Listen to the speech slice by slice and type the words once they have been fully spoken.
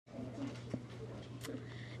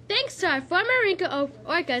Thanks to our former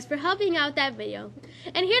Orcas for helping out that video.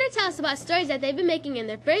 And here to tell us about stories that they've been making in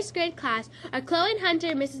their first grade class are Chloe and Hunter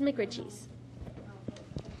and Mrs. McRitchie's.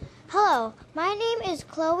 Hello, my name is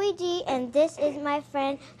Chloe D, and this is my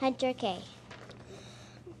friend Hunter K.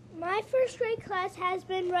 My first grade class has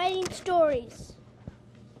been writing stories.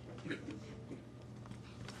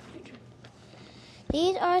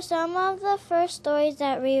 These are some of the first stories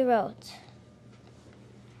that we wrote.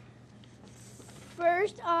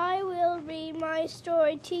 First, I will read my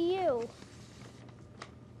story to you.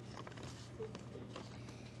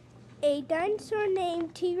 A dinosaur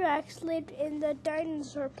named T-Rex lived in the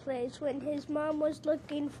dinosaur place. When his mom was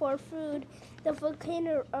looking for food, the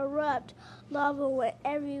volcano erupted. Lava went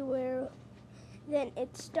everywhere. Then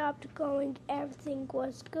it stopped going. Everything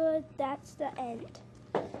was good. That's the end.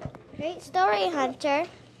 Great story, Hunter.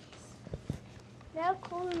 Now,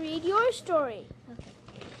 Chloe, read your story. Okay.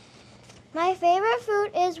 My favorite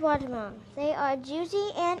fruit is watermelon. They are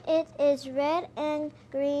juicy and it is red and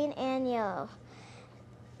green and yellow.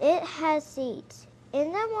 It has seeds.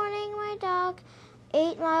 In the morning, my dog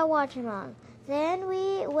ate my watermelon. Then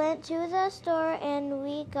we went to the store and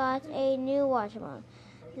we got a new watermelon.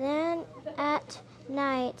 Then at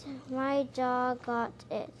night, my dog got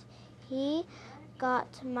it. He got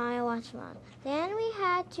my watermelon. Then we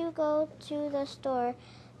had to go to the store.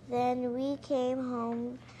 Then we came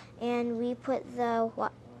home and we put the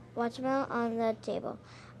watermelon on the table.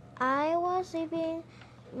 I was sleeping.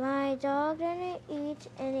 My dog didn't eat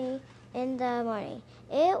any in the morning.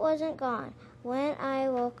 It wasn't gone when I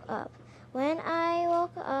woke up. When I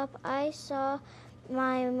woke up, I saw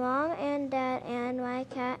my mom and dad and my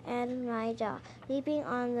cat and my dog sleeping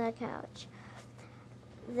on the couch.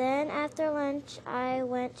 Then after lunch, I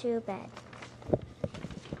went to bed.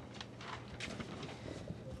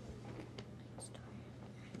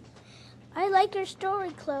 I like your story,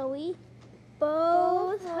 Chloe.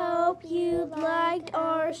 Both hope you liked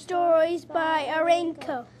our stories by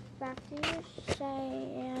Orca. Back to you,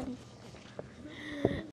 Cheyenne.